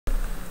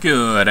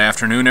Good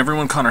afternoon,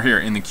 everyone. Connor here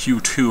in the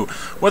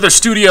Q2 Weather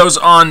Studios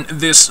on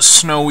this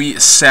snowy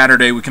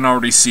Saturday. We can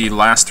already see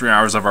last 3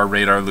 hours of our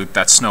radar loop,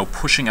 that snow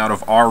pushing out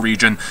of our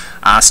region.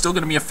 Still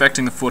going to be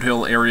affecting the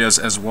foothill areas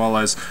as well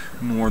as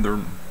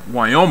northern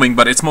Wyoming,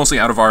 but it's mostly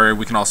out of our area.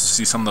 We can also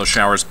see some of those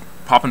showers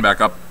popping back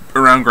up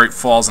around Great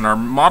Falls, and our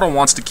model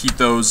wants to keep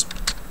those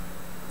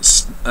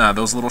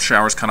little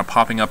showers kind of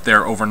popping up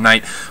there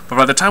overnight. But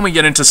by the time we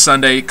get into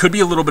Sunday, it could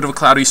be a little bit of a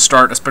cloudy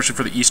start, especially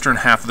for the eastern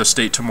half of the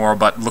state tomorrow,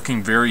 but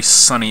looking very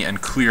sunny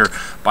and clear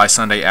by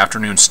Sunday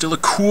afternoon. Still a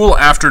cool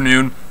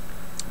afternoon.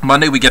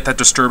 Monday we get that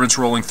disturbance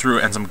rolling through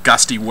and some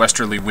gusty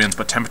westerly winds,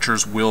 but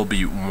temperatures will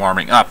be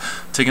warming up.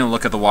 Taking a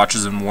look at the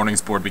watches and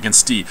warnings board, we can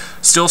see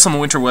still some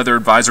winter weather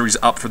advisories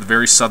up for the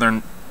very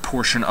southern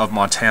portion of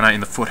Montana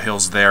in the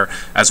foothills there,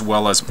 as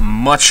well as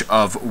much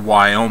of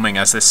Wyoming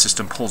as this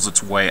system pulls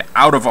its way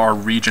out of our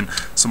region.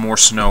 Some more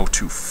snow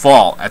to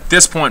fall. At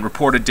this point,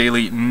 reported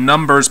daily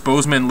numbers: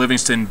 Bozeman,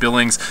 Livingston,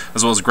 Billings,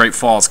 as well as Great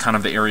Falls, kind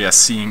of the area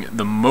seeing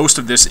the most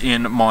of this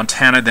in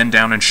Montana. Then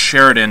down in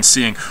Sheridan,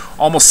 seeing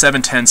almost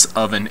 0.7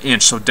 of an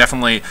inch. So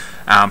definitely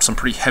some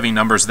pretty heavy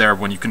numbers there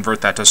when you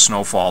convert that to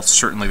snowfall.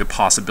 Certainly the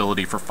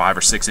possibility for 5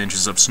 or 6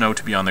 inches of snow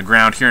to be on the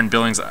ground. Here in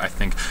Billings, I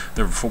think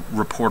the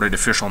reported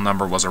official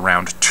number was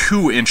around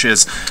 2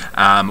 inches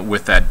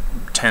with that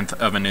 1/10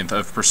 of an inch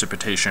of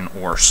precipitation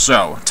or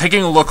so.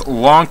 Taking a look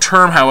long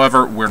term,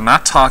 however, we're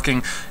not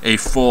talking a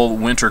full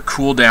winter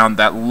cool down.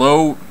 That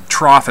low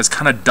trough has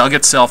kind of dug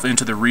itself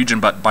into the region,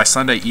 but by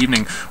Sunday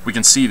evening we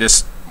can see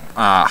this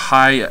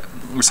high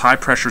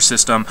pressure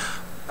system,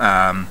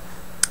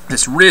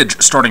 this ridge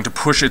starting to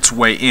push its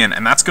way in,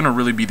 and that's going to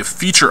really be the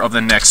feature of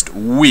the next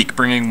week,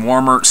 bringing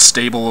warmer,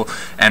 stable,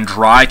 and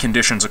dry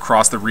conditions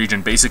across the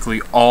region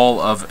basically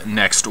all of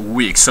next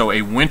week. So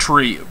a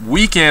wintry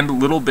weekend, a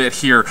little bit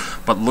here,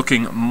 but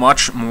looking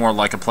much more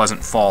like a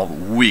pleasant fall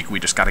week. We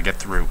just got to get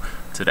through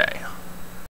today.